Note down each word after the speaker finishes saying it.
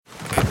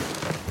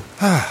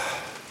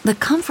The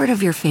comfort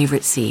of your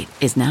favorite seat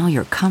is now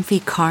your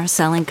comfy car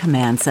selling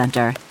command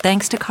center,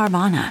 thanks to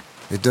Carvana.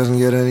 It doesn't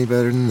get any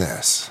better than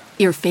this.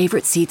 Your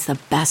favorite seat's the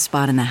best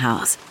spot in the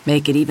house.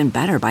 Make it even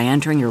better by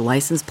entering your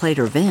license plate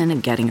or VIN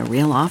and getting a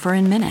real offer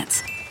in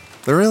minutes.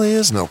 There really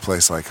is no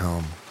place like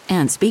home.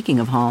 And speaking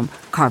of home,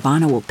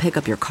 Carvana will pick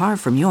up your car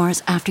from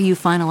yours after you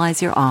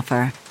finalize your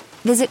offer.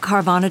 Visit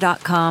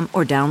Carvana.com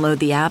or download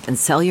the app and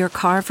sell your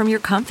car from your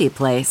comfy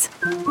place.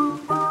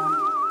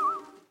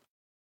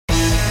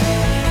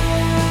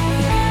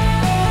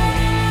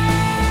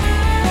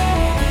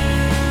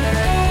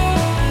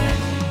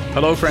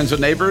 Hello, friends and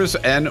neighbors,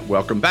 and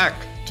welcome back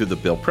to the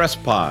Bill Press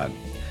Pod.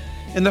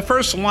 In the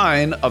first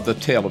line of The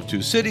Tale of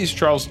Two Cities,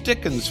 Charles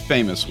Dickens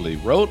famously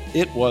wrote,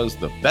 "It was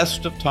the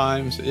best of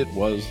times, it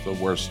was the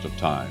worst of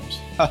times."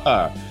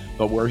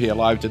 But were he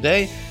alive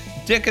today,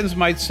 Dickens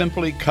might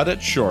simply cut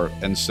it short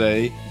and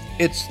say,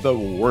 "It's the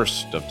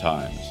worst of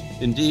times."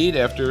 Indeed,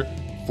 after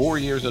 4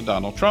 years of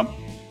Donald Trump,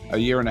 a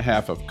year and a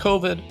half of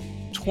COVID,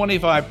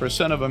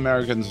 25% of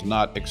Americans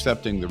not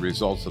accepting the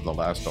results of the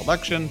last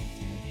election,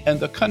 and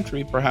the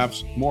country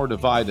perhaps more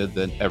divided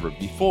than ever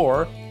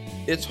before,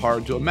 it's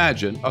hard to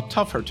imagine a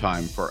tougher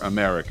time for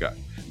America,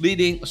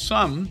 leading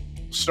some,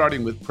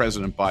 starting with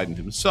President Biden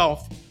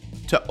himself,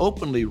 to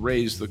openly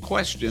raise the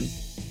question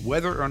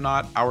whether or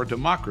not our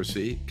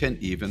democracy can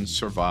even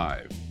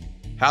survive.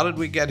 How did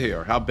we get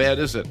here? How bad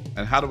is it?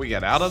 And how do we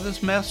get out of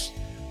this mess?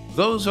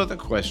 Those are the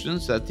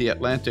questions that The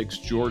Atlantic's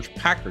George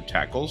Packer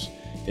tackles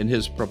in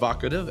his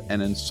provocative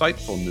and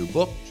insightful new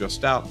book,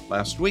 just out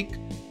last week,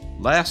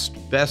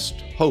 Last Best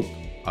Hope,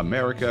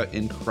 America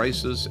in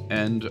Crisis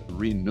and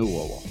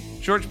Renewal.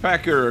 George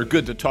Packer,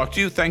 good to talk to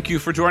you. Thank you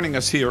for joining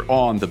us here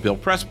on the Bill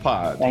Press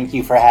Pod. Thank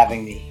you for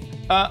having me.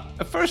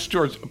 First,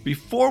 George,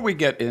 before we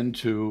get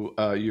into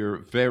your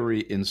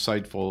very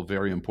insightful,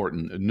 very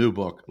important new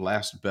book,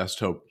 Last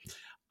Best Hope,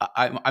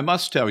 I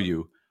must tell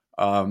you,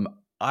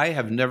 I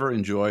have never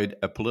enjoyed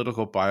a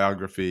political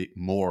biography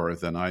more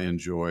than I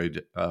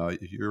enjoyed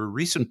your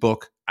recent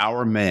book,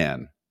 Our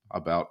Man,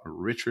 about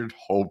Richard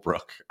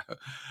Holbrooke.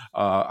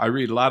 I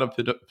read a lot of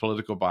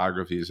political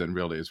biographies, and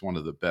really it's one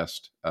of the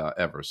best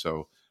ever.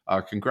 So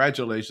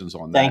congratulations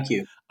on that. Thank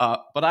you.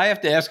 But I have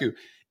to ask you,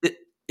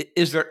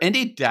 is there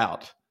any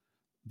doubt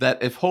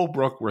that if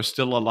Holbrooke were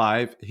still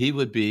alive, he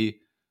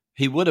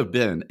would have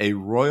been a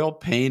royal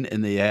pain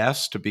in the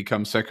ass to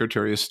become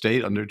Secretary of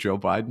State under Joe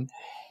Biden?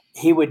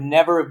 He would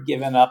never have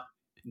given up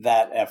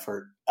that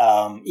effort,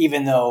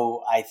 even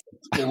though I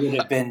think it would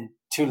have been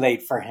too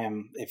late for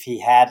him if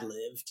he had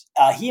lived.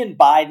 He and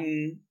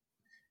Biden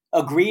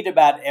agreed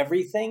about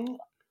everything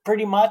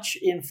pretty much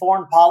in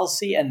foreign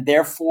policy, and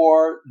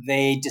therefore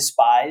they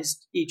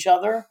despised each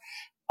other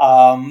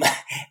and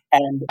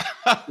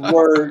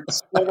were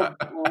sort of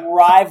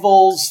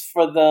rivals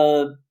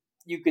for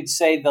you could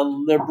say, the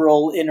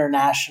liberal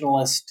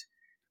internationalist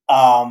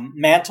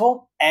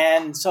mantle.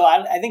 And so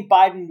I think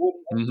Biden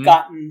wouldn't have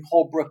gotten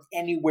Holbrooke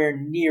anywhere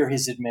near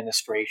his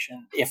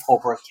administration if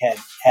Holbrooke had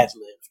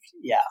lived.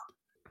 Yeah.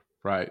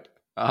 Right.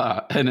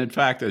 And in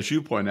fact, as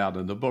you point out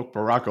in the book,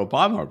 Barack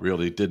Obama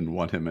really didn't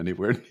want him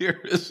anywhere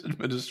near his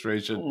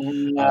administration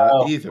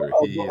either.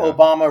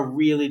 Obama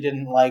really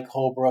didn't like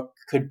Holbrooke,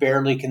 could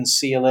barely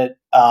conceal it,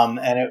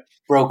 and it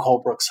broke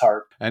Holbrooke's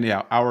heart. And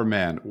yeah, Our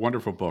Man,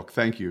 wonderful book.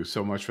 Thank you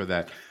so much for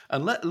that.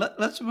 And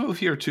let's move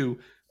here to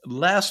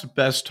Last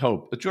Best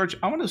Hope. George,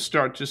 I want to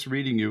start just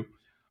reading you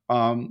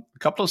a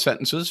couple of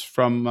sentences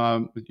from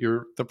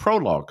the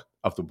prologue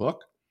of the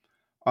book.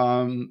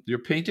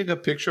 You're painting a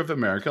picture of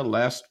America,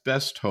 Last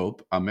Best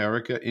Hope,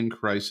 America in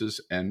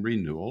Crisis and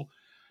Renewal.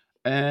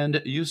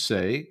 And you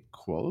say,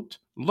 quote,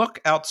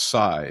 "Look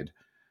outside.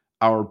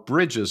 Our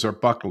bridges are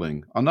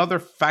buckling. Another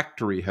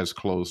factory has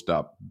closed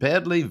up.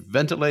 Badly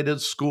ventilated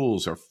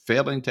schools are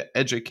failing to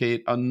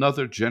educate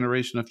another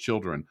generation of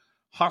children.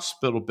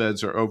 Hospital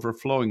beds are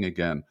overflowing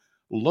again.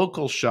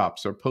 Local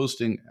shops are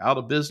posting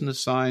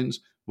out-of-business signs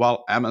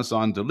while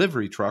Amazon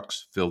delivery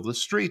trucks fill the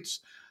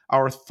streets.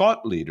 Our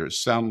thought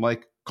leaders sound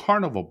like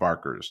carnival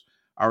barkers.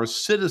 Our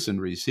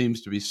citizenry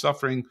seems to be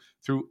suffering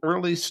through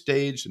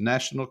early-stage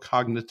national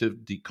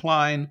cognitive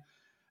decline,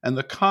 and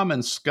the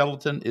common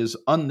skeleton is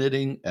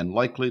unknitting and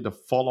likely to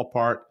fall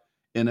apart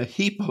in a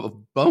heap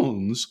of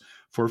bones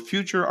for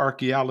future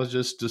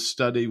archaeologists to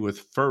study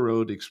with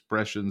furrowed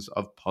expressions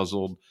of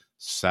puzzled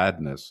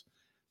sadness."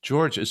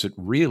 George, is it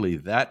really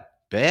that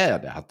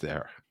bad out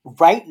there?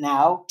 Right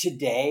now,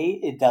 today,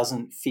 it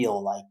doesn't feel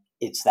like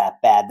it's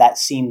that bad. That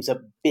seems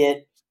a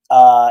bit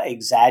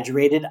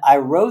exaggerated. I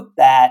wrote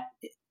that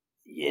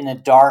in a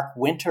dark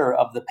winter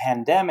of the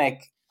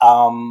pandemic,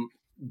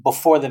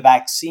 before the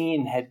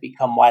vaccine had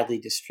become widely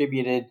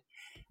distributed.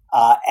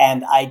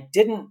 And I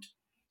didn't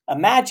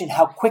imagine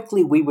how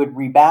quickly we would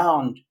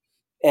rebound,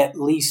 at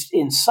least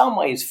in some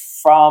ways,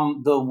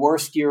 from the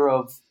worst year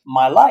of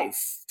my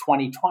life,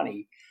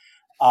 2020.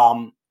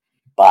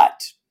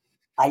 But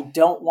I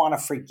don't want to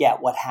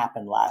forget what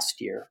happened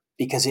last year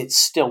because it's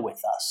still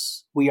with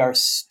us. We are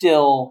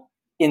still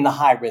in the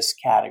high-risk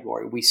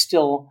category. We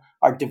still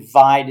are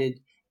divided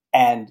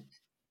and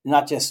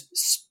not just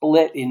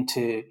split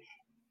into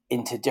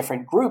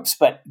different groups,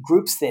 but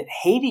groups that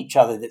hate each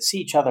other, that see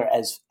each other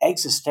as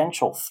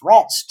existential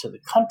threats to the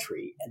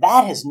country.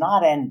 That has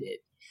not ended.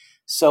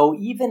 So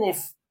even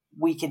if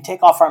we can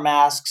take off our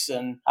masks,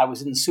 and I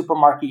was in the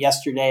supermarket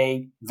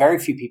yesterday, very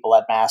few people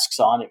had masks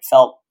on. It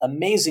felt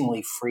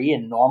amazingly free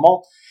and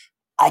normal.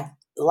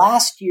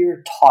 Last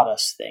year taught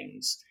us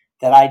things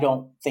that I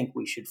don't think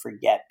we should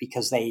forget,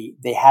 because they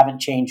haven't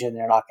changed and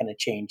they're not going to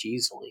change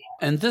easily.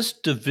 And this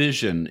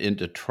division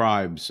into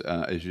tribes,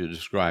 as you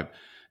describe,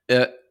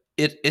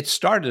 it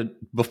started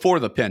before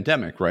the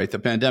pandemic, right? The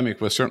pandemic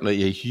was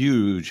certainly a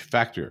huge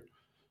factor,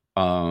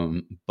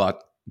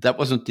 but that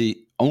wasn't the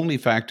only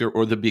factor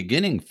or the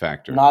beginning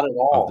factor Not at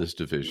all. of this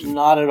division.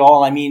 Not at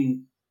all. I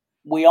mean,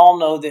 we all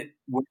know that.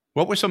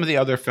 What were some of the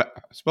other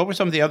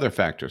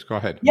factors? Go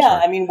ahead.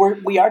 I mean,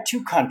 we are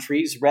two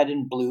countries, red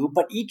and blue,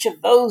 but each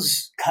of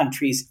those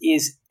countries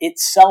is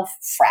itself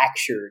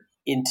fractured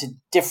into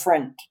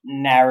different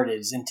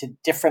narratives, into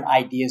different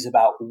ideas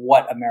about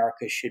what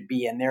America should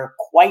be, and they're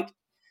quite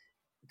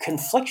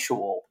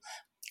conflictual.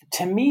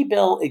 To me,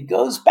 Bill, it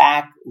goes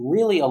back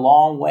really a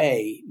long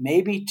way,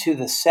 maybe to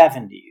the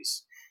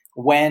 70s,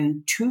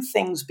 when two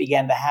things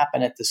began to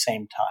happen at the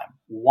same time.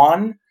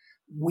 One,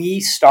 we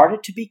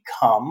started to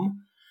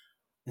become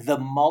the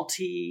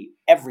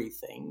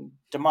multi-everything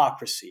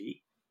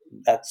democracy,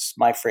 that's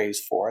my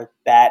phrase for it,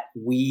 that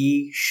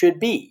we should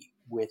be,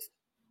 with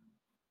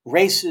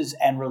races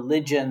and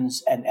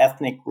religions and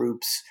ethnic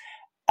groups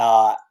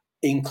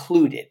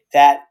included.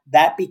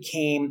 That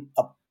became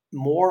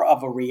more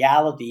of a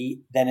reality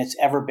than it's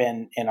ever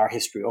been in our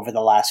history over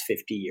the last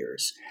 50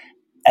 years.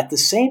 At the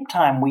same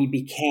time, we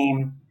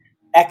became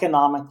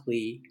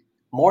economically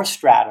more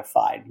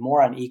stratified,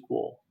 more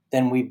unequal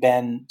than we've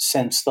been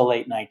since the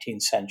late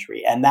 19th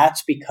century. And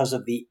that's because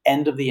of the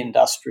end of the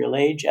industrial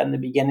age and the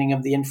beginning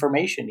of the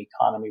information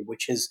economy,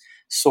 which has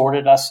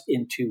sorted us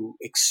into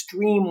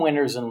extreme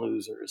winners and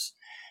losers,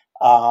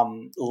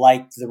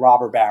 like the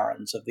robber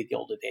barons of the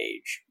Gilded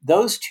Age.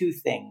 Those two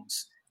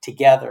things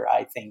together,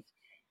 I think,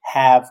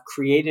 have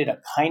created a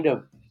kind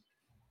of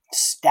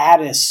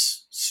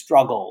status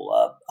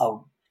struggle, a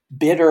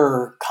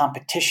bitter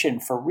competition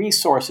for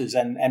resources,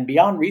 and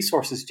beyond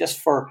resources, just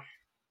for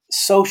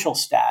social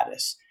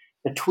status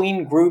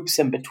between groups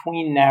and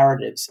between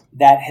narratives,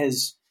 that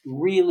has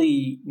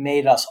really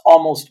made us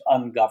almost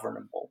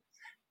ungovernable.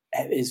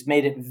 It has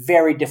made it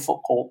very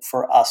difficult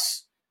for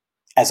us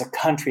as a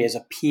country, as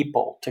a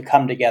people, to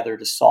come together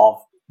to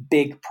solve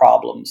big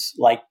problems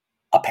like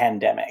a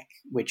pandemic,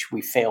 which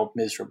we failed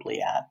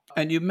miserably at.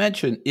 And you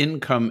mentioned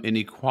income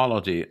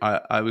inequality.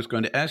 I was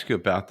going to ask you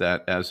about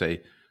that as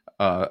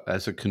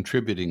a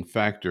contributing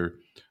factor,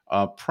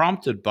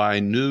 prompted by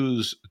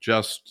news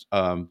just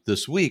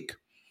this week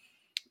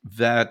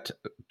that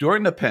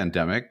during the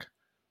pandemic,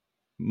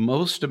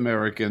 most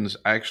Americans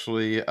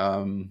actually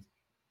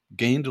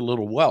gained a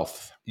little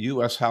wealth.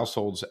 U.S.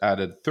 households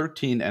added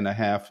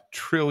 $13.5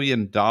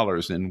 trillion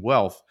in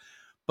wealth,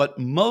 but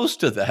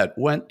most of that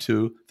went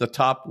to the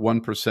top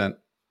 1%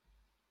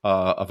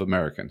 of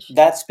Americans.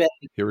 That's been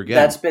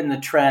the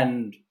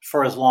trend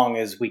for as long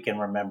as we can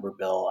remember,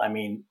 Bill. I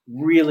mean,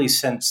 really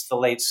since the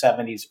late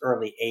 70s,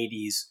 early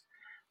 80s,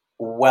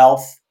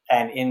 wealth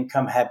and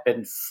income have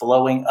been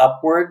flowing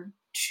upward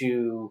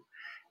to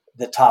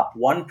the top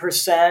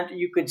 1%.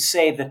 You could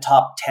say the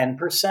top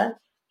 10%,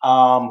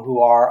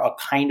 who are a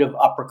kind of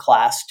upper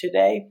class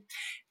today.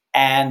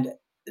 And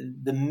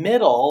the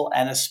middle,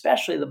 and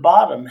especially the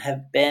bottom,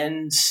 have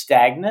been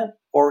stagnant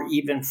or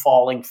even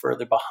falling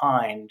further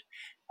behind.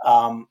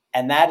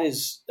 And that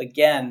is,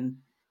 again,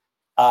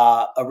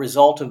 a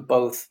result of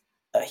both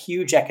a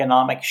huge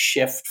economic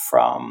shift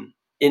from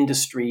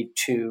industry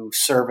to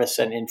service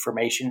and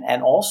information,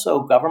 and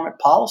also government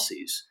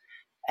policies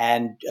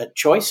and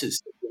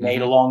choices that were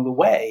made along the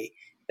way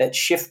that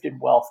shifted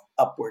wealth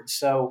upwards.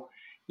 So,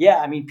 yeah,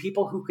 I mean,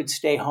 people who could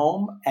stay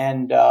home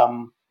and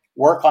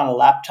work on a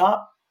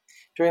laptop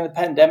during the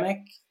pandemic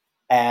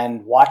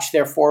and watch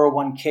their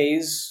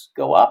 401ks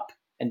go up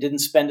and didn't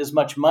spend as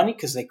much money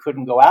because they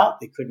couldn't go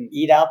out, they couldn't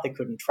eat out, they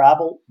couldn't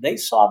travel, they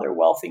saw their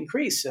wealth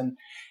increase. And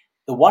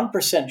the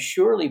 1%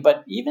 surely,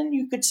 but even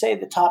you could say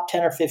the top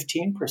 10 or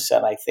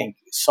 15%, I think,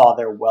 saw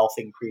their wealth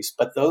increase.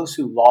 But those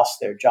who lost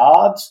their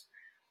jobs,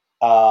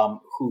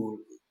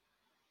 who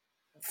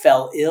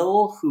fell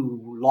ill,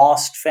 who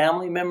lost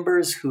family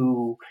members,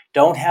 who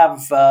don't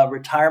have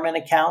retirement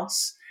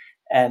accounts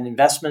and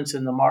investments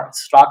in the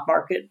stock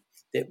market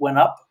that went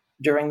up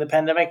during the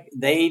pandemic,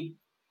 they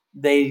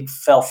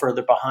fell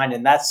further behind.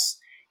 And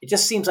it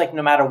just seems like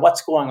no matter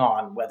what's going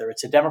on, whether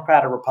it's a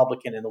Democrat or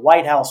Republican in the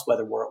White House,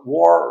 whether we're at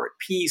war or at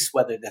peace,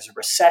 whether there's a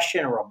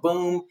recession or a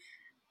boom,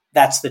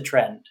 that's the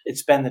trend.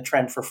 It's been the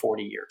trend for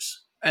 40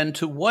 years. And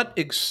to what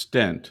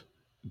extent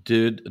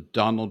did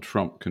Donald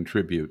Trump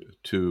contribute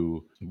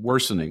to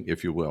worsening,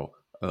 if you will,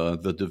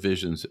 the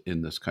divisions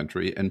in this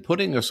country and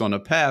putting us on a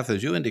path,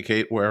 as you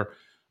indicate, where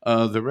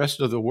the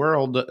rest of the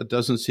world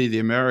doesn't see the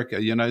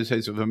United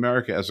States of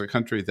America as a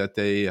country that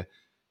they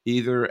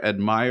either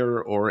admire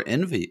or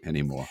envy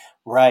anymore.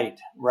 Right,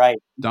 right.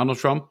 Donald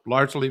Trump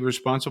largely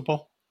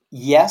responsible?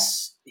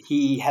 Yes,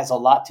 he has a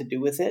lot to do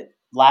with it.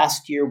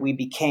 Last year, we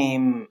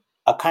became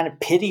a kind of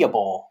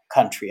pitiable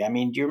country. I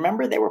mean, do you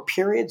remember there were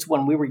periods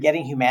when we were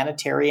getting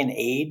humanitarian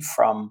aid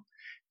from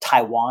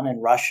Taiwan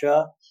and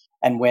Russia,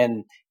 and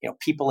when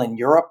people in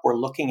Europe were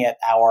looking at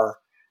our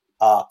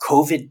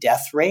COVID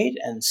death rate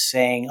and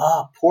saying,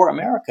 "Oh, poor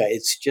America!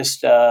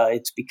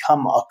 It's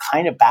become a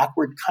kind of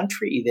backward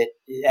country that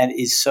and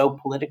is so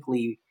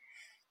politically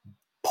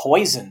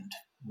poisoned,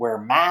 where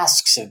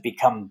masks have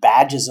become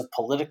badges of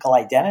political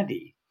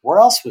identity." Where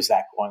else was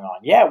that going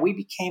on? Yeah, we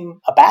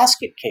became a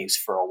basket case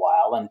for a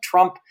while. And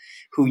Trump,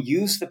 who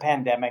used the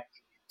pandemic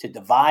to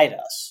divide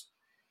us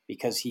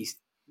because he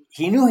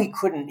knew he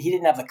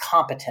didn't have the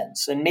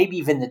competence and maybe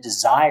even the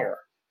desire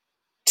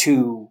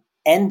to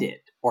end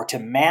it or to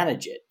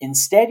manage it.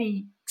 Instead,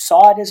 he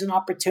saw it as an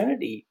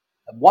opportunity,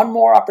 one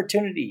more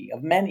opportunity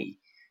of many,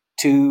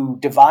 to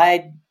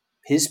divide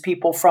his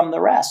people from the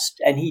rest.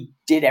 And he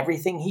did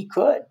everything he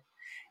could.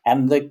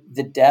 And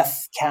the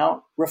death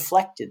count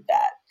reflected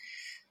that.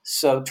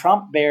 So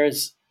Trump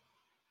bears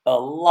a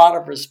lot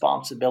of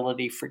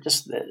responsibility for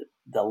just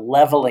the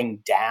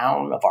leveling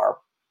down of our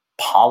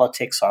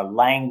politics, our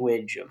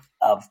language,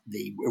 of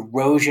the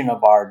erosion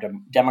of our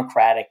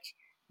democratic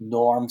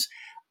norms.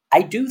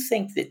 I do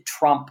think that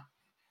Trump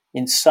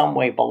in some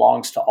way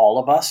belongs to all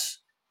of us,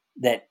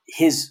 that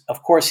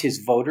of course, his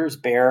voters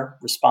bear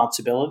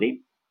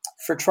responsibility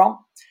for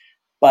Trump,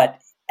 but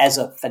as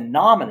a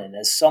phenomenon,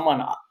 as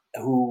someone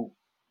who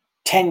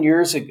 10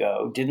 years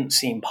ago didn't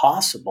seem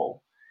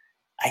possible,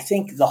 I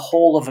think the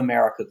whole of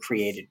America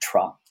created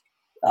Trump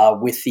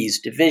with these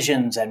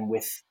divisions and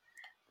with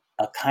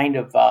a kind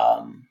of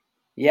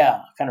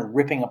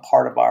ripping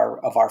apart of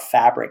our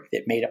fabric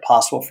that made it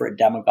possible for a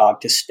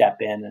demagogue to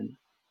step in and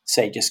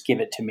say, "Just give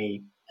it to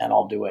me, and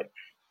I'll do it."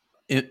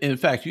 In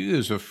fact, you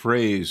use a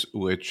phrase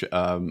which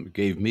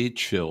gave me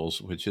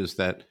chills, which is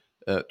that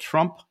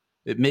Trump,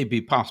 it may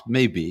be possible,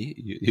 maybe,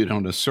 you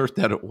don't assert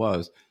that it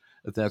was,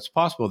 that that's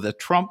possible, that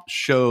Trump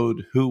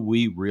showed who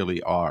we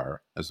really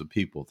are as a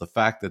people. The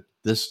fact that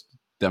this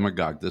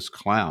demagogue, this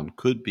clown,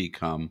 could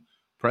become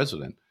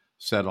president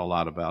said a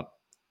lot about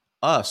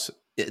us.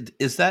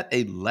 Is that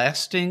a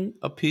lasting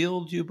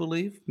appeal, do you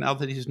believe, now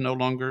that he's no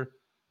longer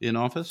in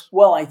office?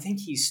 Well, I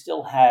think he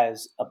still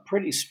has a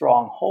pretty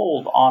strong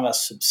hold on a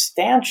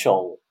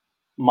substantial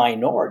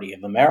minority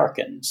of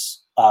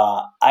Americans.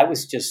 I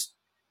was just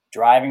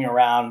driving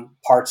around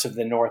parts of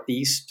the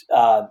Northeast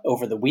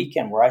over the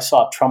weekend where I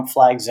saw Trump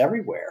flags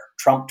everywhere,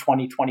 Trump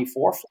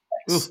 2024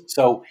 flags. Ooh.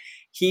 So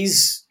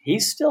he's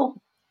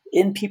still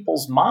in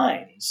people's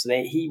minds.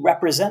 He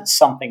represents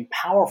something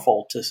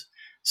powerful to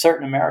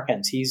certain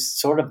Americans. He's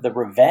sort of the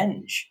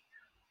revenge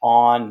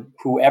on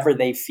whoever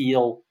they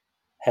feel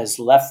has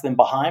left them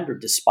behind or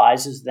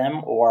despises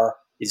them or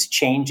is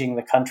changing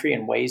the country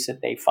in ways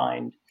that they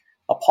find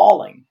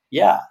appalling.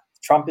 Yeah,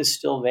 Trump is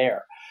still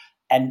there.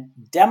 And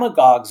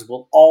demagogues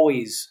will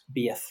always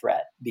be a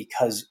threat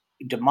because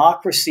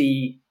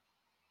democracy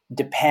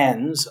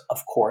depends,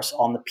 of course,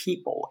 on the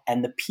people.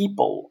 And the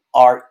people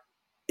are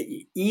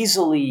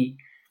easily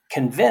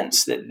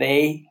convinced that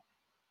they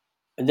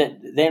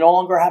no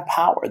longer have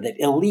power, that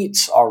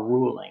elites are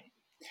ruling,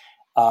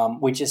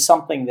 which is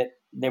something that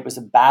there was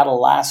a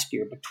battle last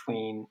year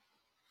between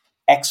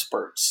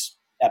experts,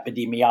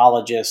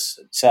 epidemiologists,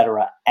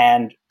 etc.,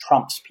 and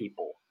Trump's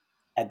people.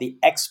 And the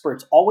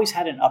experts always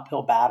had an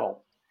uphill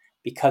battle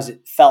because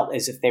it felt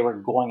as if they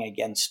were going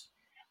against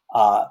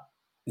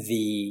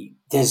the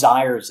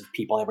desires of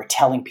people. They were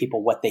telling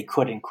people what they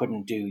could and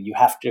couldn't do. You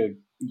have to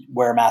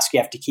wear a mask. You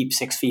have to keep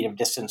 6 feet of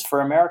distance.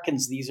 For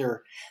Americans,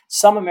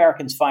 some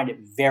Americans find it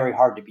very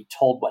hard to be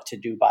told what to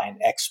do by an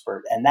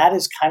expert. And that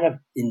is kind of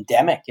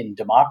endemic in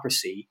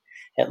democracy,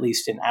 at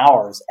least in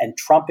ours. And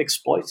Trump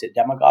exploits it.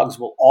 Demagogues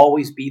will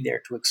always be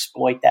there to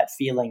exploit that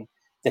feeling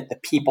that the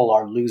people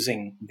are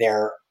losing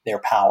their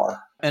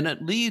power. And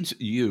it leads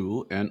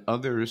you and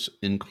others,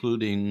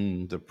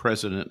 including the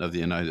President of the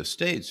United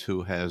States,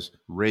 who has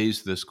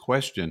raised this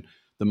question,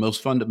 the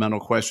most fundamental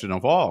question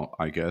of all,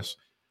 I guess.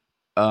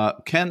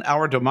 Can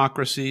our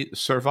democracy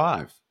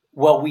survive?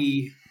 Well,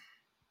 we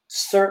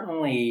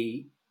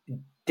certainly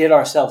did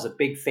ourselves a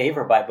big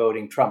favor by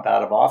voting Trump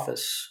out of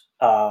office.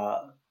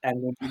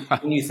 And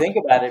when you think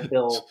about it,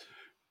 Bill,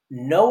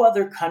 no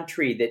other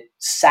country that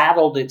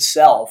saddled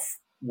itself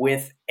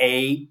with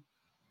a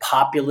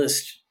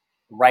populist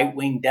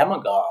right-wing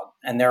demagogue,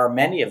 and there are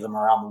many of them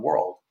around the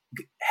world,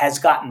 has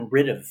gotten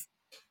rid of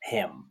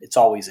him. It's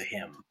always a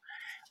him.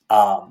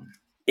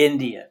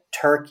 India,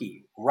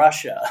 Turkey,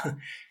 Russia,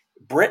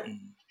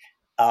 Britain,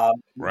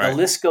 Right. The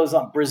list goes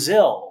on.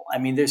 Brazil. I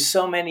mean, there's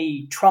so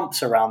many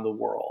Trumps around the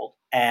world,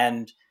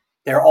 and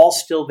they're all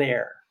still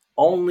there.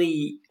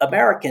 Only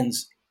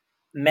Americans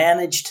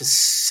managed to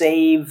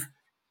save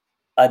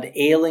an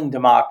ailing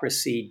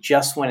democracy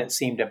just when it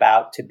seemed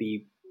about to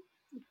be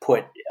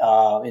put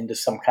into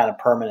some kind of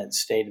permanent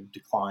state of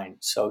decline.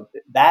 So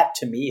that,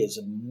 to me, is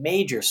a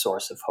major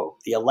source of hope.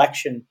 The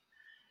election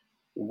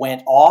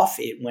went off.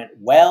 It went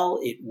well.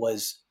 It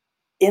was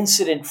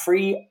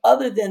incident-free,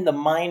 other than the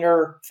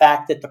minor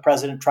fact that the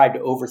president tried to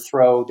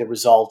overthrow the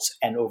results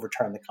and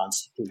overturn the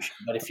Constitution.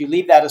 But if you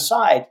leave that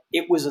aside,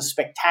 it was a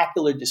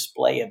spectacular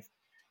display of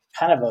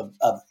kind of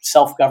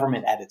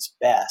self-government at its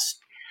best.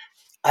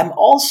 I'm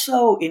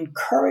also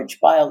encouraged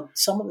by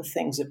some of the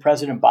things that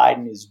President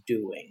Biden is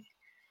doing,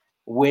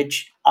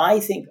 which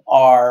I think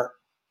are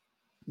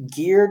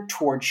geared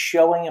towards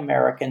showing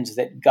Americans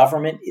that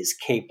government is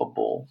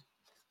capable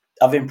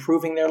of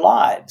improving their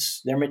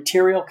lives, their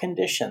material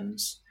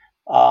conditions,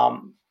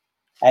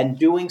 and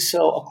doing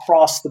so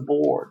across the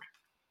board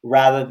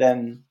rather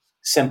than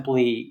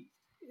simply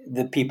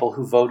the people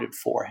who voted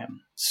for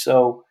him.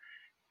 So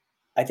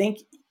I think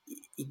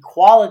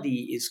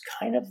equality is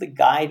kind of the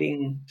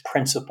guiding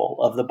principle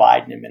of the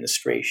Biden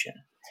administration.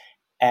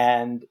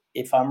 And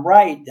if I'm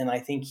right, then I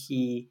think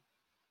he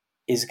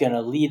is going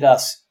to lead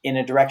us in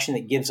a direction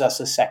that gives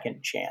us a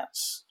second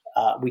chance.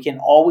 We can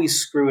always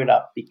screw it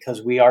up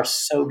because we are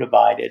so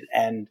divided,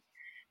 and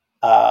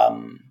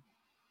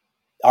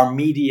our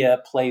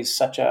media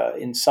plays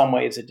in some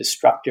ways, a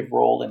destructive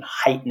role in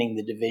heightening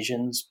the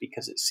divisions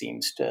because it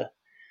seems to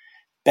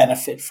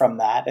benefit from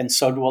that. And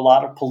so do a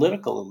lot of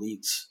political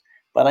elites.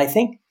 But I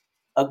think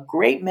a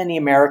great many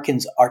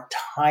Americans are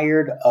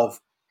tired of,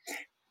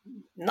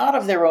 not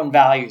of their own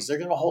values, they're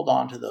going to hold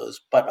on to those,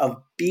 but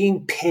of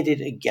being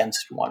pitted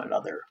against one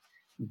another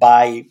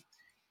by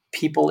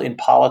people in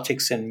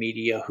politics and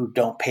media who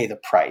don't pay the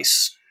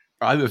price.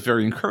 I was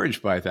very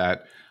encouraged by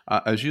that.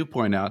 As you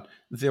point out,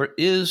 there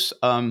is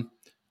a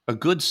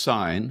good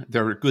sign,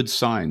 there are good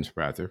signs,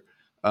 rather,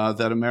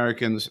 that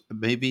Americans,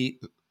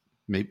 maybe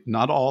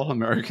not all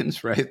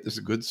Americans, right? There's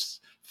a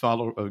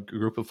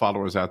group of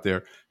followers out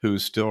there who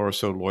still are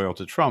so loyal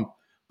to Trump,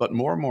 but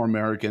more and more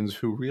Americans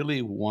who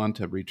really want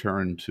to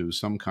return to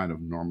some kind of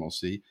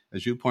normalcy.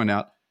 As you point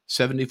out,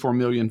 74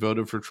 million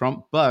voted for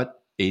Trump, but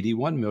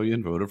 81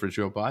 million voted for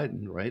Joe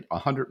Biden, right?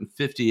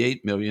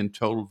 158 million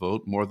total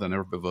vote, more than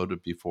ever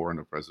voted before in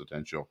a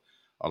presidential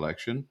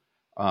election.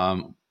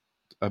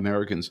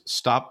 Americans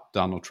stopped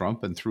Donald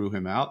Trump and threw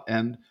him out,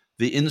 and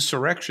the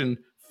insurrection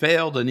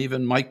failed, and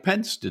even Mike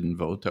Pence didn't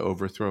vote to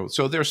overthrow.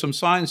 So there's some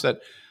signs that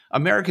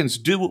Americans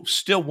do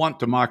still want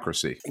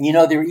democracy.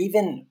 There are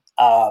even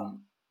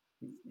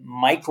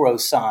micro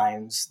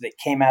signs that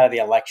came out of the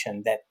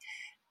election that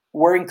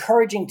were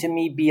encouraging to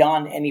me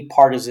beyond any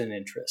partisan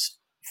interest.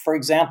 For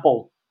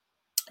example,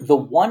 the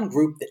one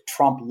group that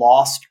Trump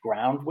lost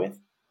ground with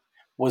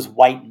was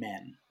white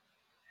men.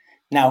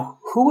 Now,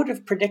 who would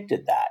have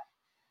predicted that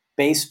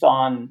based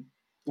on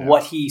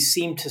what he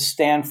seemed to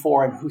stand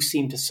for and who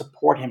seemed to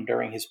support him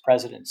during his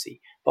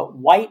presidency? But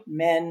white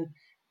men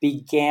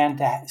began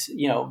to,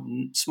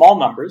 small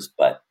numbers,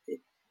 but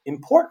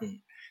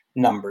important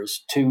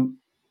numbers, to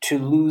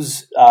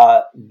lose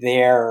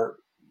their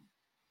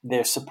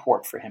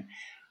support for him.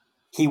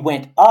 He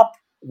went up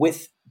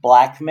with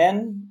Black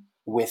men,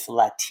 with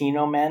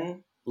Latino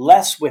men,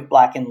 less with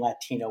Black and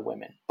Latino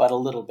women, but a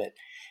little bit.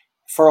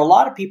 For a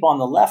lot of people on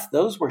the left,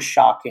 those were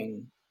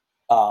shocking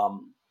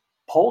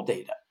poll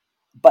data.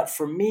 But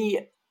for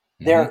me,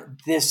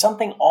 there's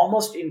something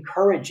almost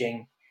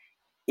encouraging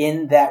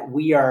in that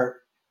we are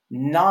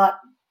not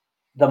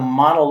the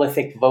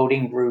monolithic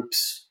voting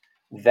groups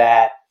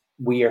that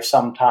we are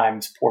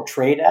sometimes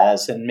portrayed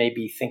as and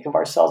maybe think of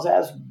ourselves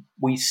as.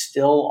 We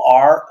still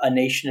are a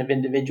nation of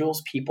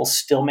individuals. People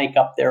still make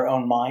up their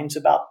own minds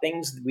about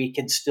things. We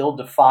can still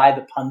defy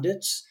the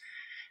pundits.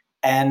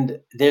 And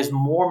there's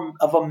more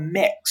of a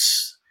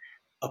mix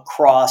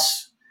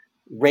across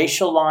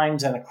racial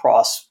lines and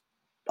across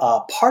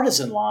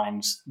partisan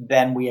lines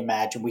than we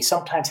imagine. We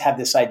sometimes have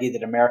this idea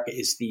that America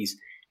is these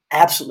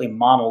absolutely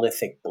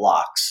monolithic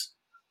blocks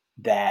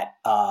that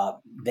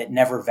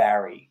never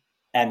vary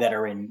and that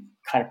are in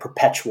kind of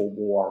perpetual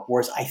war.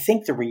 Whereas I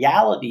think the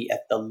reality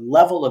at the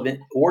level of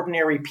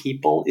ordinary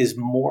people is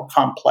more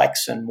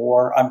complex and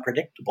more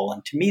unpredictable.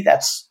 And to me,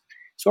 that's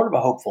sort of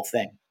a hopeful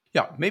thing.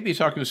 Yeah, maybe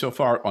talking so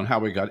far on how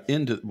we got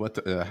into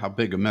how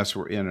big a mess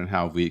we're in and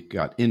how we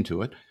got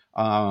into it.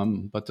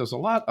 But there's a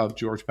lot of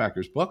George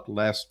Packer's book,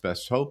 Last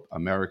Best Hope,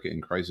 America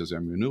in Crisis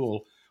and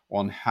Renewal,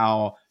 on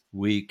how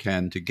we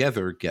can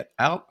together get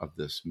out of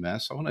this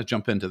mess. I want to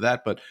jump into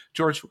that. But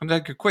George, we're going to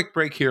take a quick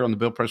break here on the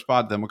Bill Press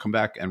Pod. Then we'll come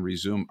back and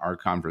resume our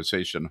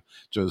conversation.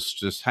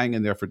 Just hang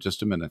in there for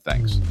just a minute.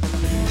 Thanks.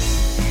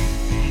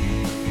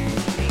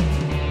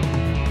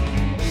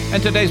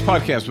 And today's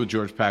podcast with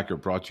George Packer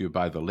brought to you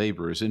by the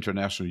Laborers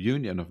International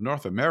Union of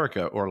North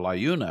America, or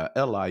LIUNA,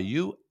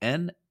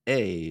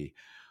 L-I-U-N-A.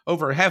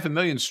 Over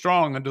 500,000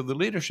 strong under the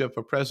leadership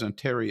of President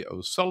Terry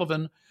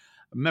O'Sullivan,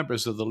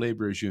 members of the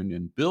Laborers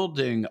Union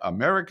building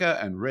America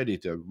and ready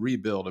to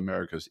rebuild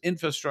America's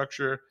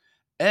infrastructure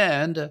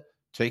and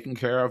taking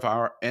care of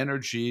our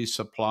energy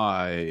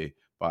supply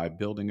by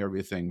building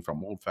everything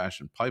from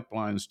old-fashioned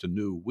pipelines to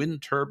new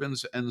wind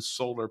turbines and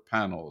solar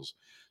panels.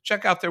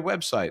 Check out their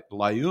website,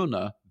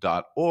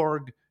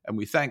 liuna.org, and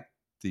we thank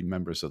the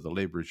members of the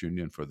Laborers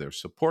Union for their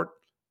support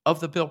of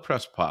the Bill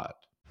Press Pod.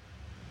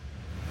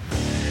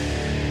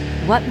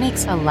 What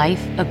makes a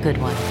life a good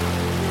one?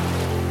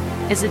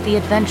 Is it the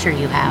adventure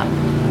you have?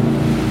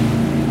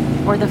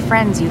 Or the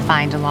friends you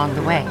find along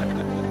the way?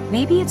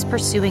 Maybe it's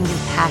pursuing your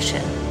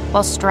passion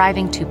while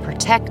striving to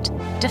protect,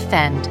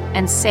 defend,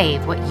 and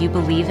save what you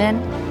believe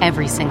in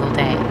every single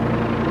day.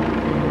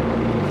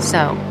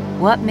 So,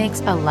 what makes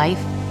a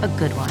life a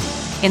good one?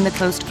 In the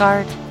Coast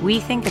Guard,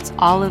 we think it's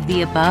all of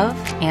the above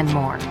and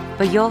more,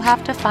 but you'll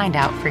have to find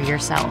out for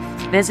yourself.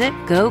 Visit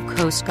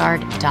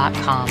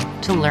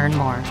gocoastguard.com to learn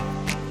more.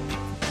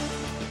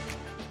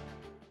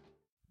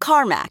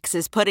 CarMax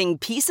is putting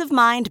peace of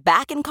mind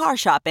back in car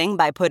shopping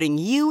by putting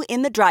you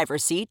in the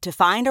driver's seat to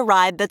find a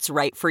ride that's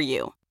right for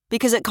you.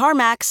 Because at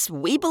CarMax,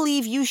 we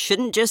believe you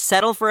shouldn't just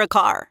settle for a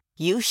car.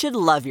 You should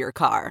love your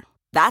car.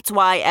 That's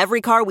why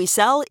every car we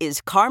sell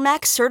is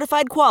CarMax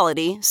certified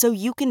quality, so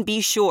you can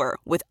be sure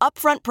with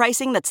upfront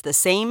pricing that's the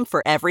same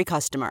for every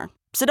customer.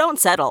 So don't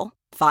settle.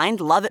 Find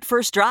love at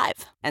first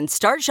drive and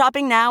start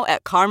shopping now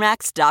at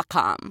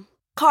CarMax.com.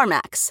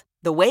 CarMax,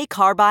 the way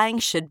car buying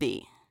should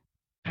be.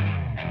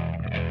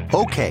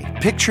 Okay,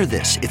 picture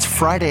this. It's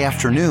Friday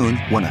afternoon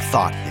when a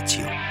thought hits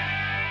you.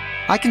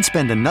 I can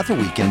spend another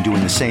weekend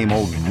doing the same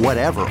old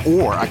whatever,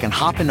 or I can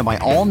hop into my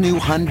all-new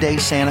Hyundai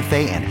Santa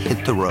Fe and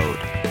hit the road.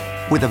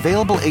 With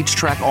available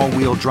H-Track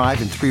all-wheel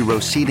drive and 3-row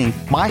seating,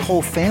 my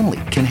whole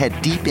family can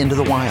head deep into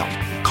the wild.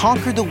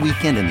 Conquer the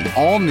weekend in the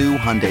all-new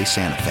Hyundai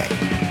Santa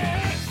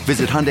Fe.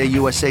 Visit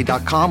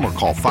HyundaiUSA.com or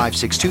call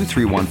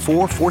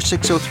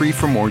 562-314-4603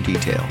 for more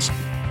details.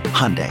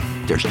 Hyundai,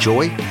 there's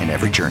joy in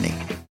every journey.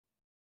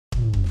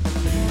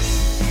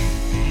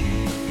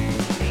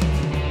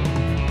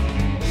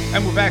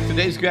 And we're back.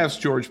 Today's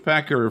guest, George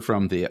Packer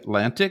from The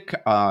Atlantic.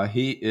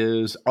 He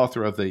is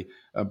author of the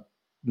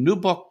new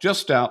book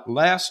just out,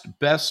 Last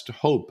Best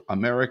Hope,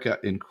 America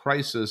in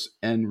Crisis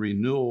and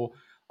Renewal.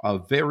 A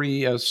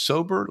very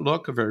sober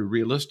look, a very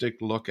realistic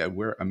look at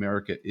where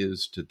America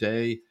is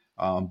today,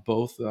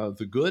 both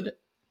the good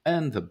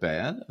and the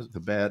bad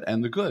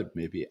and the good,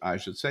 maybe I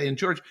should say. And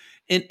George,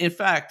 in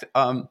fact,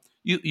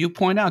 you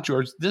point out,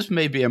 George, this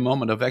may be a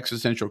moment of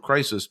existential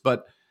crisis,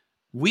 but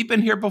we've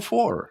been here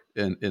before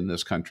in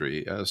this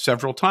country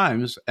several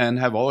times and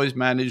have always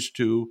managed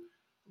to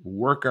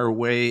work our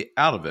way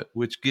out of it,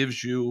 which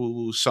gives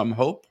you some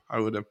hope.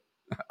 And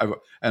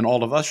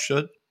all of us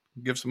should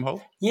give some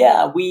hope.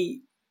 Yeah,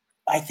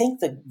 I think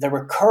the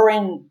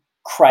recurring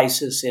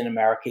crisis in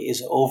America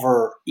is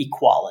over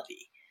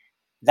equality.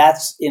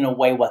 That's in a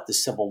way what the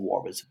Civil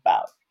War was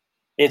about.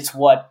 It's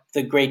what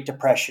the Great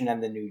Depression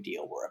and the New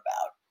Deal were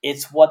about.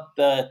 It's what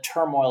the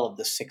turmoil of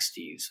the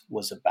 60s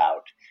was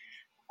about.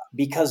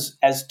 Because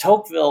as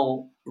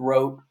Tocqueville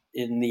wrote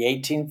in the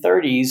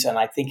 1830s, and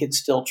I think it's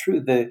still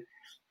true, the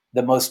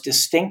most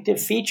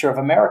distinctive feature of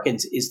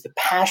Americans is the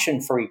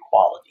passion for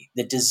equality,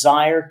 the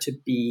desire to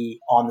be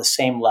on the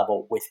same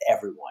level with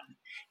everyone.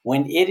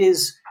 When it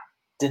is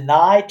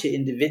denied to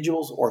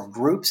individuals or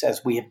groups,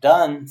 as we have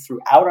done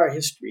throughout our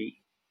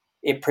history,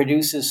 it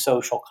produces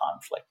social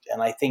conflict.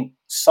 And I think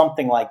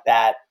something like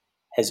that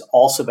has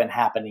also been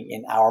happening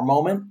in our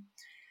moment.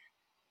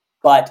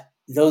 But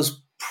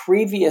those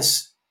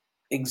previous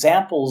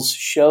examples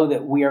show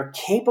that we are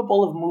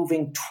capable of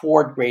moving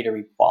toward greater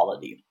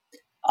equality.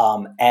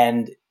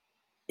 And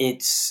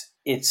it's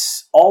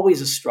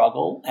always a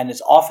struggle, and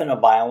it's often a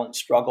violent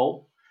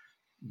struggle,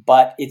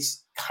 but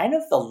it's kind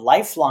of the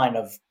lifeline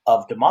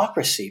of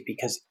democracy,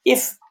 because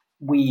if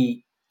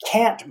we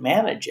can't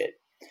manage it,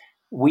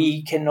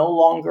 we can no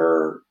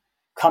longer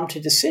come to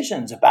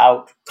decisions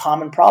about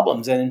common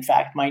problems, and in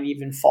fact might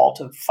even fall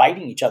to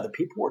fighting each other.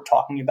 People were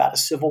talking about a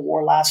civil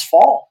war last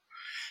fall.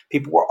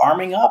 People were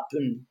arming up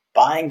and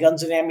buying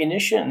guns and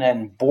ammunition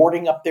and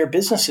boarding up their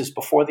businesses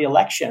before the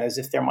election as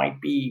if there might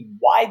be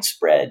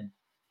widespread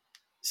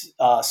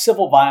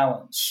civil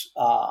violence,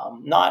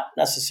 not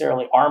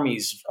necessarily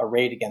armies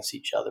arrayed against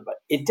each other, but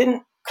it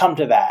didn't come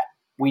to that.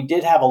 We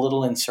did have a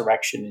little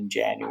insurrection in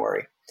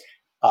January,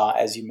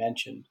 as you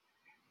mentioned.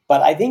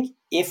 But I think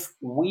if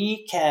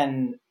we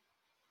can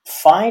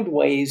find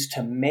ways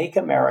to make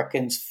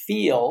Americans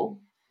feel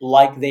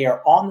like they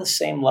are on the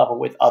same level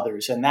with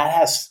others, and that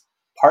has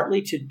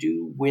partly to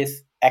do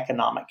with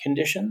economic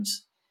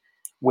conditions,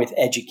 with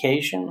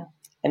education,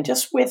 and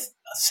just with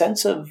a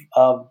sense of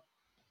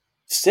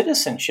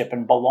citizenship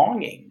and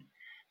belonging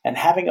and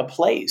having a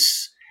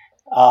place,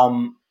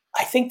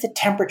 I think the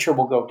temperature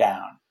will go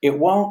down. It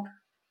won't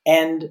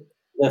end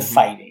the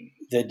fighting,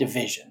 the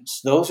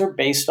divisions. Those are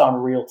based on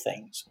real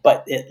things.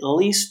 But at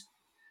least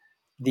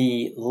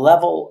the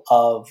level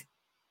of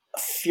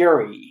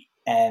fury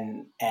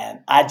and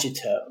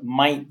agita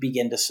might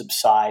begin to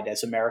subside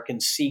as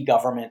Americans see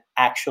government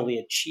actually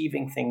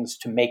achieving things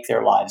to make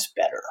their lives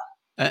better.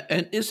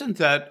 And isn't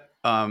that,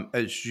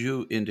 as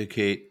you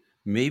indicate,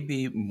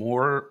 maybe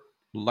more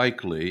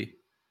likely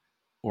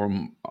or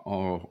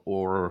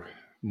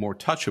more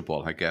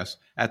touchable, I guess,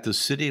 at the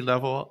city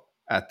level,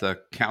 at the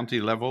county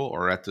level,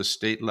 or at the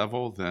state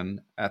level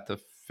than at the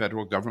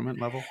federal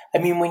government level? I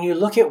mean, when you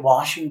look at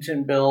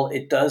Washington, Bill,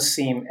 it does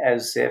seem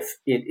as if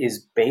it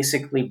is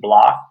basically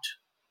blocked.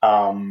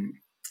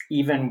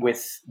 even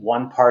with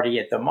one party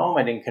at the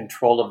moment in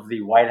control of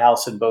the White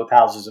House and both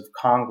houses of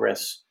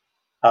Congress,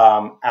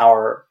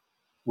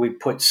 we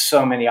put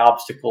so many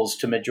obstacles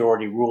to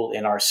majority rule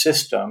in our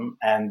system,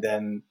 and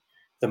then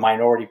the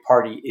minority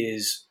party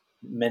is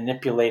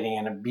manipulating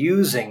and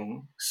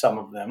abusing some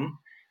of them,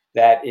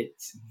 that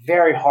it's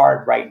very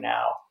hard right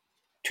now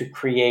to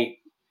create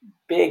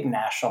big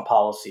national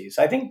policies.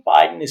 I think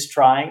Biden is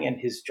trying, and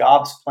his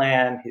jobs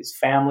plan, his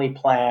family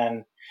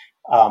plan,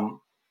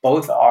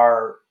 both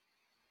are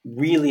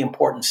really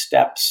important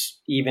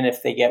steps, even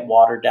if they get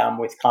watered down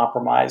with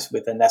compromise,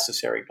 with a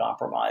necessary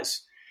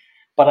compromise.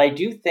 But I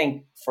do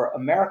think for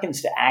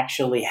Americans to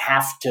actually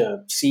have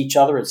to see each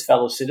other as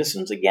fellow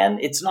citizens again,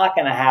 it's not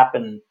going to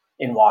happen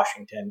in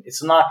Washington.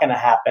 It's not going to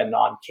happen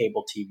on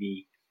cable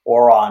TV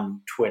or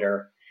on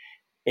Twitter.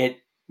 It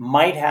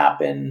might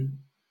happen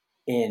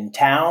in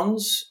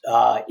towns,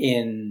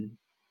 even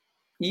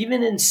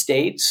in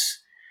states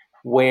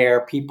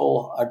where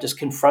people are just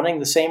confronting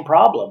the same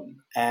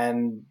problem,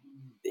 and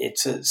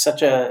it's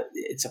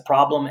a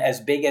problem as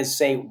big as,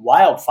 say,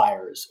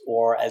 wildfires,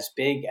 or as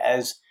big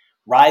as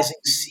rising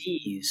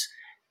seas,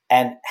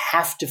 and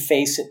have to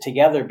face it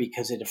together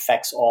because it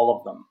affects all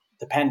of them.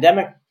 The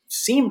pandemic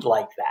seemed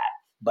like that,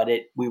 but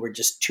we were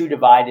just too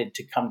divided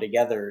to come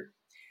together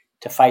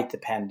to fight the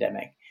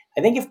pandemic.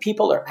 I think if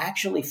people are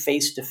actually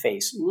face to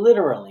face,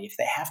 literally, if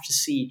they have to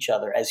see each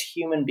other as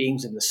human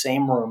beings in the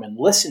same room and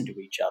listen to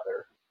each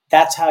other,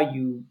 that's how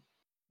you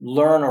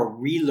learn or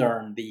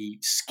relearn the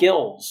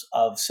skills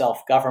of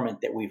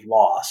self-government that we've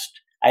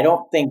lost. I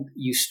don't think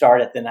you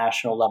start at the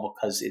national level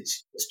because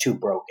it's too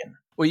broken.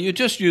 Well, you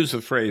just used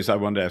the phrase I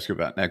wanted to ask you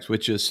about next,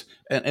 which is,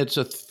 and it's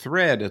a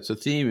thread, it's a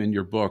theme in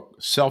your book,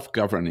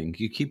 self-governing.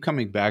 You keep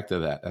coming back to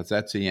that.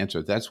 That's the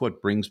answer. That's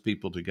what brings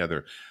people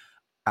together.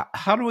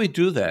 How do we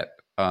do that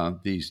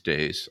these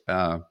days?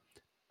 How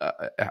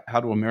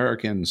do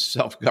Americans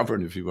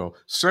self-govern, if you will?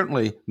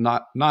 Certainly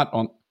not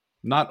on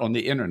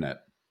the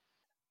internet.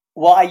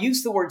 Well, I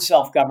use the word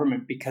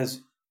self-government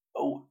because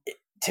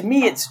to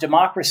me, it's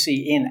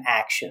democracy in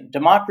action.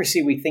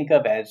 Democracy we think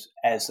of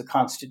as the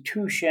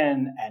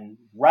Constitution and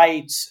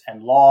rights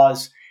and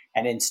laws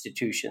and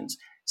institutions.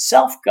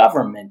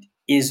 Self-government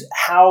is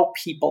how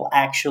people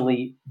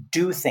actually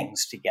do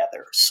things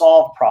together,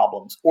 solve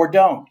problems or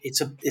don't.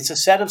 It's a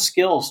set of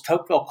skills.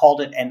 Tocqueville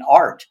called it an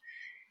art.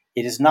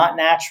 It is not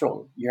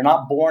natural. You're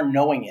not born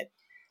knowing it,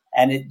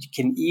 and it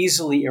can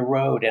easily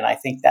erode. And I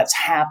think that's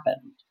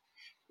happened.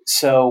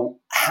 So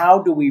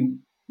how do we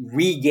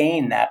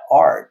regain that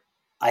art?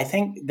 I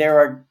think there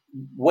are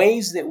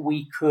ways that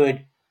we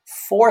could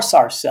force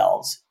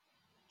ourselves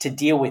to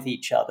deal with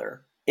each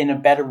other in a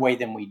better way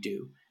than we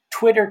do.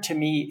 Twitter, to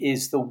me,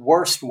 is the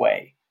worst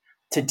way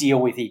to deal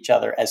with each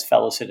other as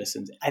fellow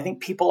citizens. I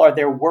think people are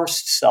their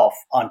worst self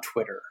on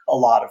Twitter, a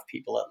lot of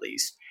people at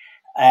least.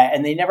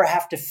 And they never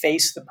have to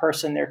face the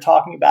person they're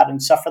talking about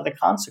and suffer the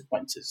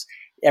consequences.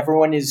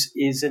 Everyone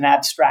is an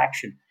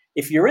abstraction.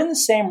 If you're in the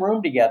same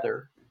room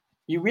together,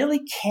 you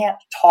really can't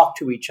talk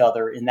to each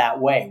other in that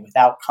way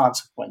without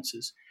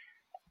consequences.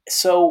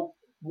 So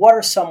what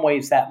are some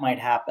ways that might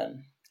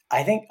happen?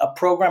 I think a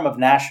program of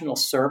national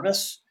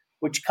service,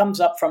 which comes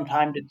up from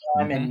time to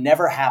time and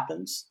never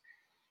happens,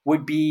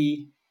 would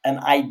be an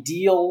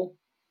ideal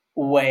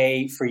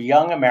way for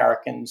young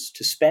Americans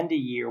to spend a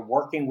year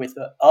working with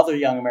other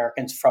young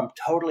Americans from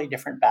totally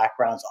different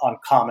backgrounds on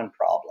common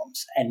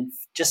problems, and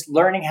just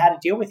learning how to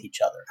deal with each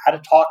other, how to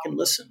talk and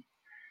listen,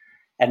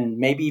 and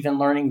maybe even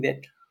learning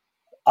that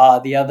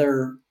the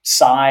other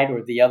side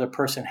or the other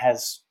person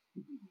has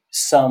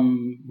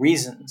some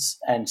reasons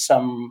and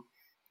some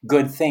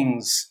good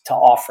things to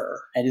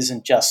offer and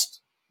isn't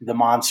just the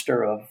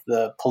monster of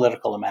the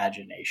political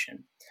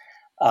imagination.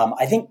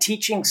 I think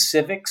teaching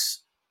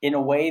civics in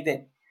a way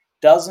that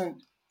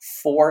doesn't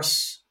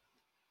force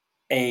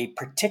a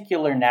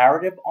particular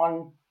narrative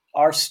on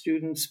our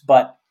students,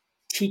 but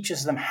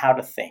teaches them how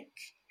to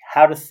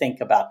think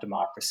about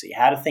democracy,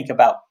 how to think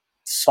about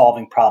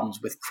solving problems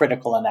with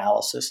critical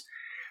analysis.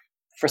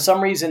 For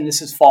some reason, this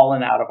has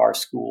fallen out of our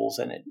schools,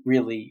 and it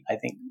really, I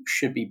think,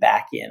 should be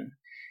back in.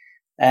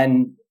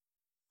 And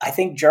I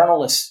think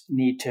journalists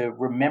need to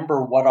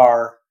remember what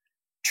our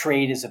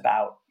trade is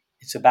about.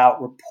 It's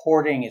about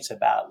reporting. It's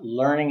about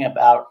learning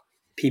about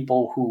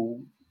people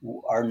who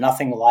are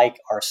nothing like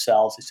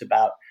ourselves. It's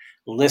about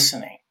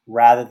listening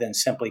rather than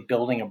simply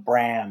building a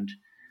brand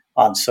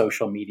on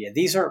social media.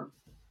 These are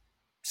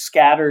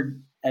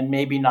scattered and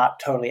maybe not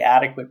totally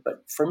adequate,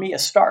 but for me, a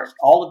start.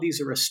 All of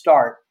these are a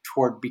start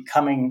toward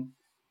becoming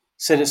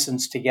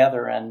citizens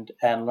together and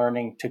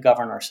learning to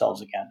govern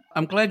ourselves again.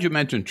 I'm glad you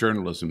mentioned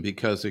journalism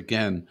because,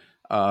 again,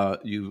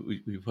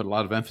 you put a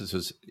lot of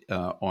emphasis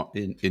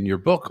in your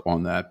book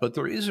on that. But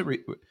there is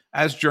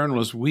as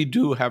journalists, we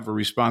do have a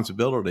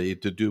responsibility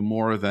to do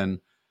more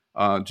than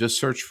just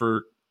search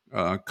for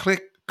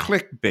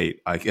clickbait,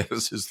 I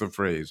guess is the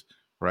phrase,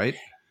 right?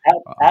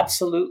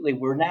 Absolutely.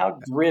 We're now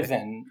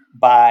driven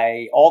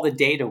by all the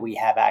data we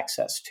have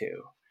access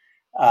to.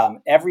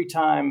 Every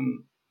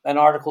time an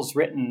article's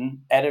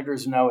written,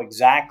 editors know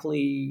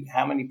exactly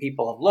how many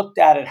people have looked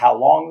at it, how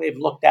long they've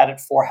looked at it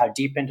for, how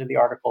deep into the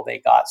article they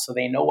got, so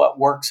they know what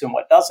works and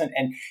what doesn't.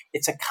 And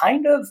it's a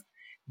kind of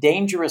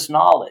dangerous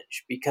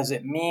knowledge because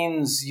it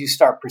means you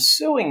start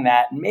pursuing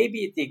that,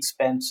 maybe at the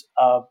expense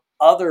of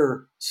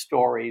other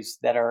stories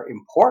that are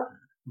important,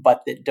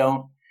 but that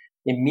don't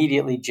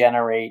immediately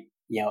generate,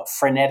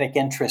 frenetic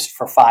interest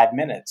for 5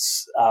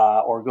 minutes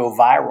or go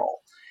viral.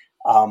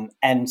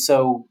 And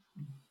so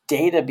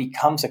data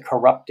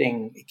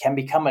can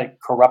become a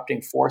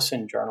corrupting force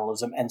in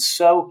journalism, and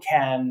so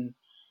can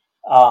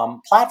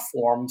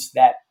platforms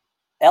that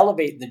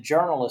elevate the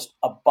journalist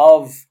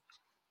above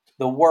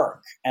the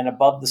work and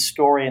above the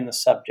story and the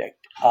subject.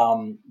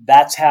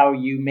 That's how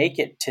you make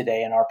it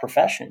today in our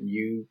profession.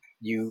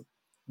 You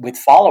with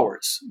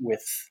followers,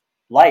 with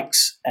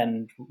likes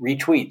and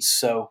retweets.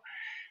 So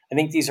I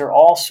think these are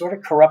all sort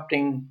of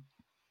corrupting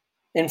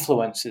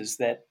influences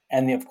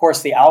of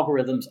course the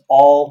algorithms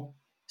all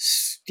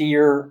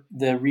steer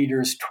the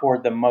readers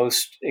toward the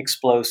most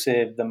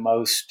explosive, the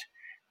most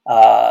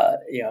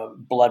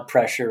blood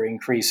pressure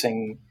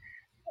increasing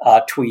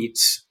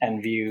tweets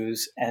and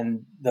views,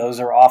 and those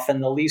are often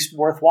the least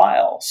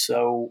worthwhile.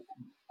 So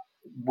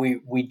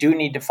we do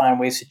need to find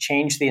ways to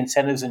change the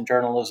incentives in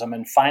journalism,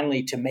 and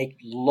finally to make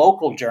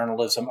local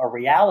journalism a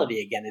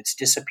reality again. It's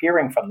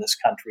disappearing from this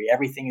country.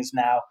 Everything is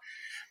now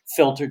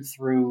filtered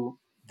through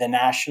the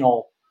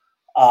national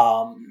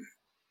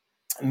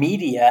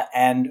media,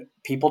 and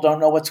people don't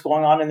know what's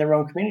going on in their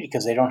own community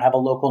because they don't have a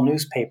local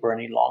newspaper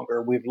any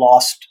longer. We've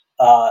lost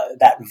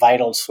that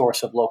vital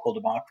source of local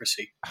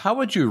democracy. How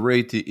would you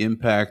rate the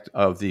impact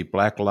of the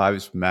Black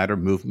Lives Matter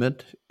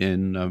movement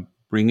in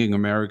bringing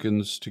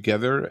Americans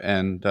together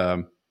and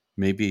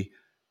maybe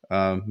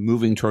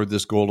moving toward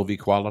this goal of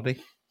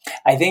equality?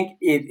 I think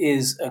it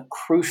is a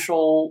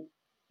crucial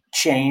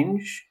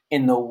change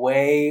in the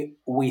way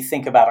we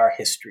think about our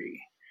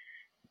history,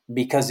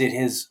 because it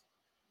has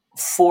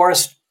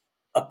forced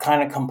a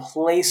kind of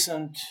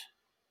complacent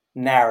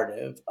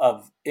narrative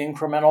of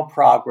incremental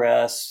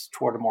progress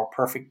toward a more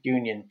perfect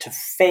union to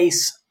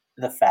face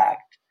the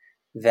fact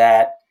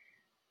that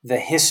the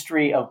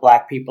history of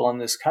Black people in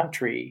this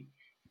country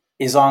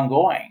is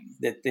ongoing,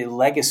 that the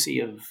legacy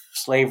of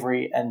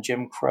slavery and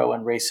Jim Crow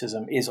and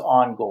racism is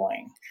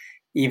ongoing,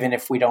 even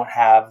if we don't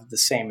have the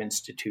same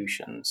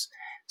institutions.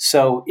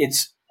 So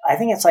I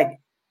think it's like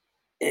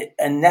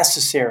a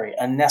necessary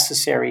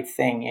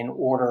thing in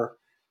order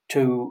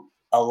to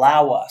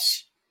allow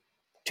us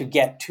to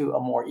get to a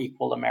more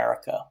equal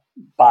America,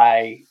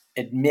 by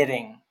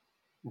admitting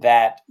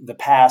that the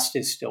past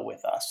is still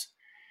with us.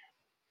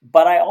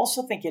 But I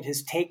also think it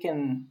has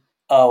taken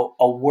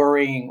a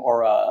worrying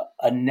or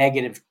a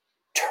negative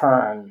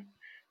turn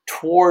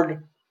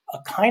toward a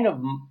kind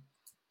of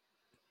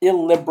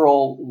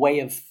illiberal way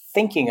of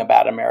thinking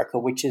about America,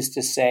 which is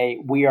to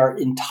say we are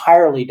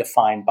entirely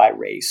defined by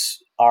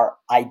race. Our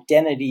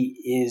identity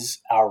is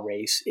our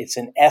race. It's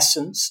an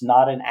essence,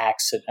 not an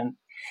accident.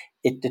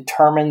 It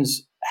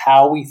determines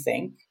how we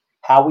think,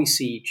 how we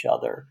see each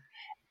other,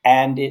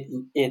 and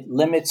it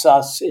limits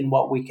us in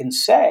what we can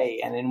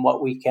say and in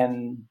what we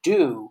can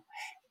do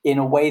in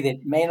a way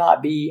that may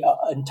not be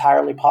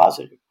entirely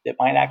positive, that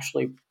might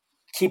actually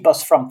keep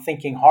us from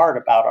thinking hard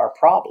about our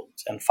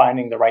problems and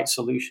finding the right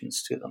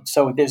solutions to them.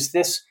 So there's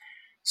this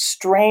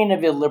strain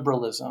of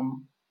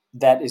illiberalism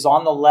that is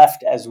on the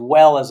left as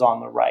well as on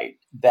the right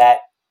that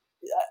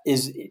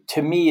is,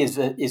 to me, is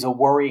a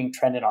worrying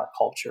trend in our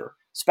culture,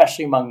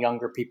 especially among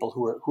younger people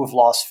who have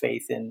lost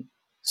faith in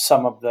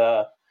some of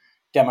the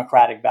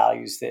democratic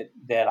values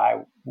that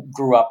I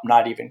grew up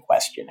not even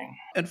questioning.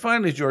 And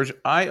finally, George,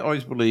 I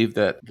always believe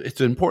that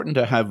it's important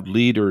to have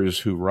leaders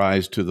who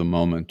rise to the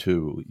moment,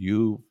 too.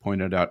 You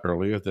pointed out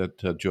earlier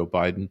that Joe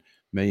Biden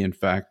may, in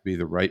fact, be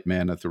the right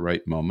man at the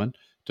right moment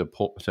to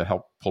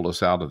help pull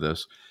us out of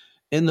this.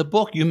 In the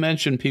book, you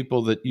mentioned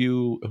people that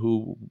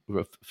who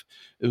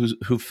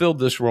filled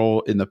this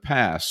role in the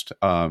past,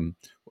 and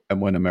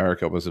when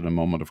America was in a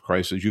moment of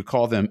crisis. You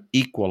call them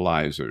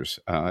equalizers,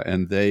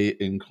 and they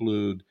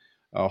include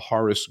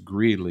Horace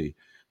Greeley,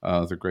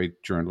 the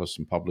great journalist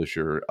and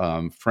publisher,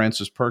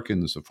 Francis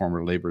Perkins, the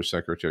former Labor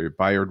Secretary,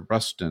 Bayard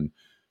Rustin,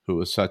 who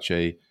was such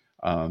a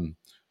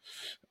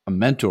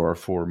mentor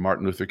for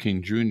Martin Luther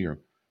King Jr.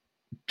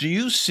 Do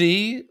you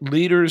see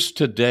leaders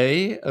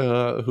today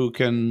who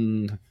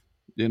can,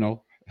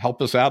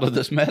 help us out of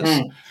this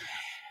mess?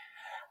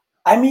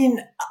 I mean,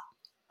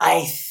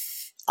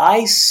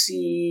 I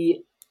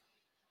see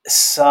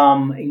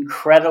some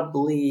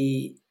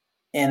incredibly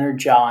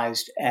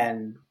energized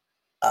and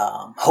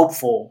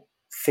hopeful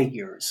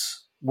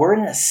figures. We're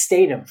in a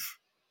state of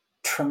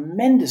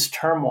tremendous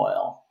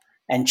turmoil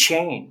and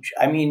change.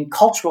 I mean,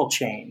 cultural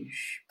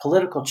change,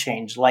 political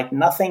change, like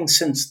nothing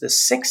since the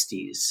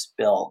 60s,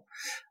 Bill.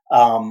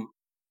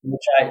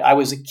 Which I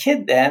was a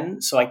kid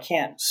then, so I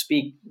can't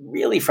speak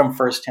really from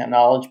firsthand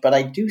knowledge, but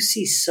I do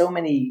see so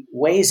many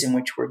ways in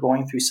which we're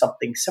going through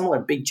something similar,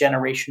 big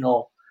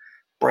generational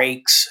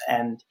breaks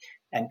and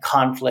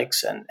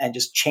conflicts and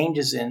just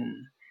changes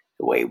in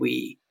the way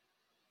we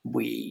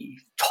we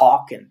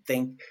talk and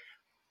think.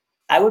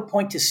 I would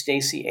point to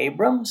Stacey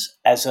Abrams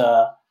as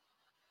a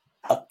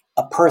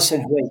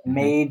person who has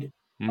made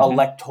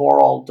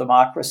electoral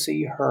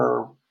democracy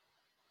her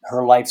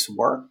life's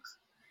work,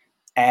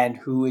 and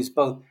who is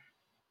both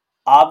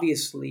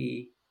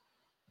obviously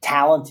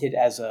talented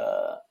as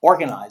a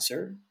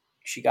organizer.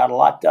 She got a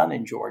lot done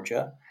in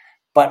Georgia,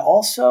 but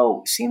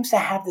also seems to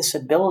have this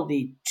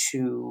ability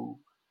to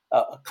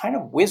a kind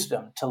of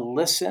wisdom to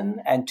listen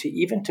and to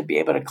even to be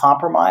able to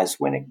compromise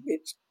when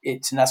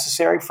it's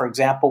necessary. For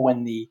example,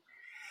 when the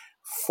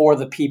For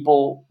the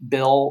People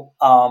bill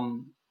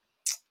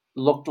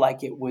looked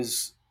like it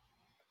was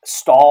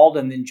stalled,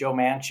 and then Joe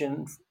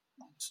Manchin,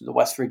 the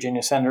West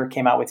Virginia senator,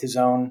 came out with his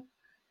own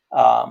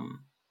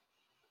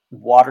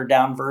watered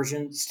down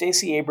version.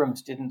 Stacey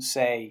Abrams didn't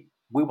say,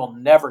 "We will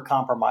never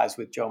compromise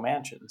with Joe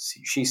Manchin."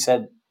 She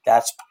said,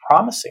 "That's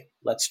promising.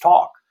 Let's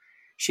talk."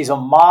 She's a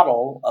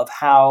model of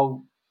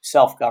how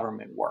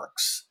self-government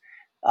works,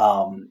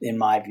 in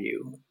my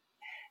view.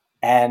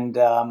 And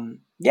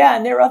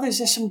and there are others.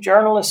 There's some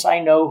journalists I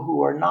know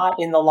who are not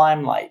in the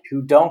limelight,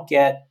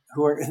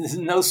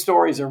 no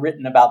stories are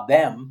written about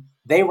them.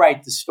 They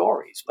write the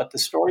stories, but the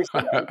stories,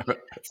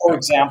 for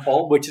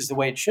example, which is the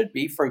way it should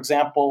be. For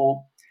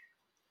example,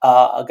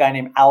 a guy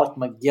named Alec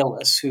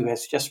McGillis, who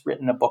has just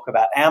written a book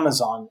about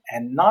Amazon,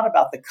 and not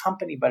about the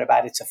company, but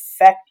about its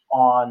effect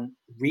on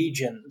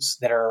regions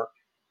that are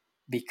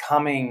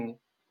becoming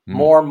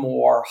more and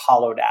more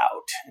hollowed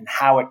out, and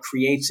how it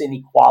creates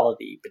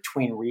inequality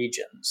between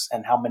regions,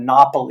 and how a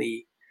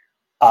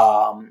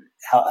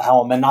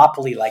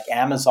monopoly like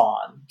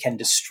Amazon can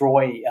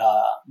destroy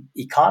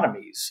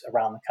economies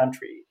around the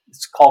country.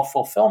 It's called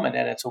Fulfillment,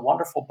 and it's a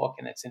wonderful book,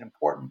 and it's an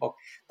important book.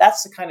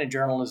 That's the kind of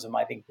journalism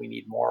I think we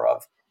need more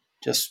of,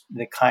 just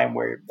the kind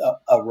where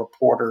a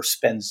reporter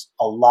spends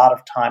a lot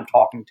of time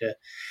talking to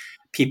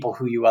people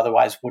who you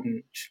otherwise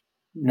wouldn't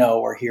know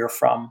or hear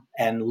from,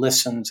 and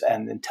listens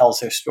and then tells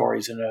their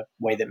stories in a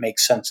way that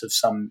makes sense of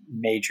some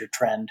major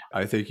trend.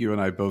 I think you and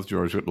I both,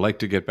 George, would like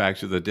to get back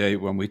to the day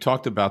when we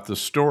talked about the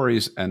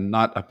stories and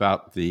not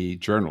about the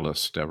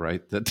journalist,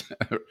 right? That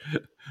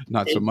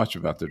not so much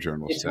about the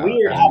journalist.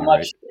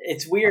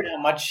 It's weird how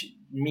much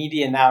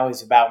media now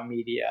is about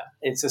media.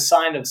 It's a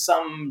sign of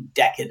some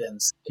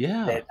decadence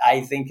that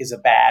I think is a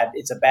bad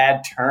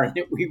turn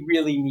that we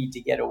really need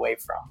to get away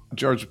from.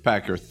 George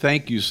Packer,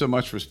 thank you so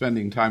much for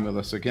spending time with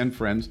us again,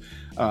 friends.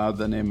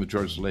 The name of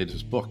George's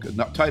latest book,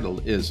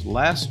 titled is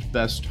Last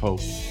Best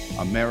Hope,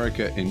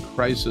 America in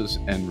Crisis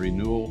and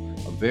Renewal,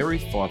 a very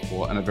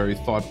thoughtful and a very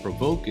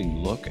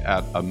thought-provoking look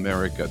at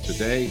America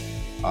today.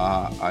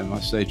 I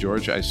must say,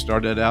 George, I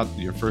started out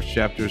your first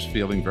chapters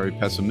feeling very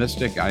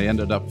pessimistic. I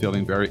ended up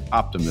feeling very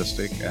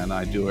optimistic, and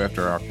I do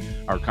after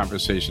our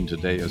conversation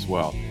today as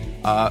well.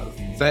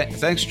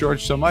 Thanks,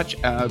 George, so much.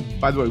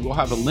 By the way, we'll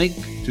have a link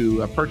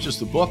to purchase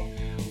the book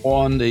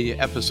on the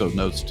episode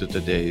notes to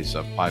today's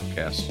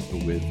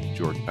podcast with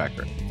George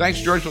Packer.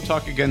 Thanks, George. We'll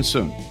talk again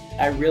soon.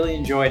 I really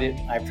enjoyed it.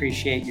 I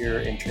appreciate your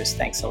interest.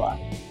 Thanks a lot.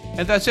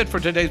 And that's it for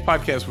today's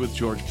podcast with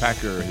George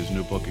Packer. His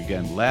new book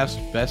again, Last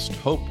Best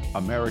Hope,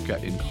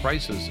 America in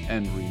Crisis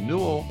and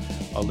Renewal.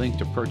 A link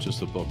to purchase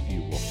the book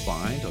you will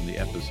find on the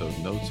episode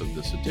notes of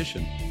this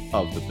edition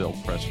of the Bill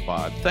Press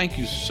Pod. Thank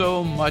you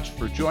so much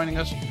for joining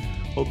us.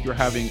 Hope you're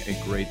having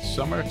a great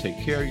summer. Take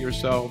care of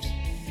yourselves,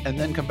 and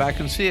then come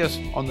back and see us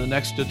on the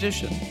next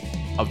edition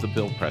of the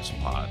Bill Press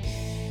Pod.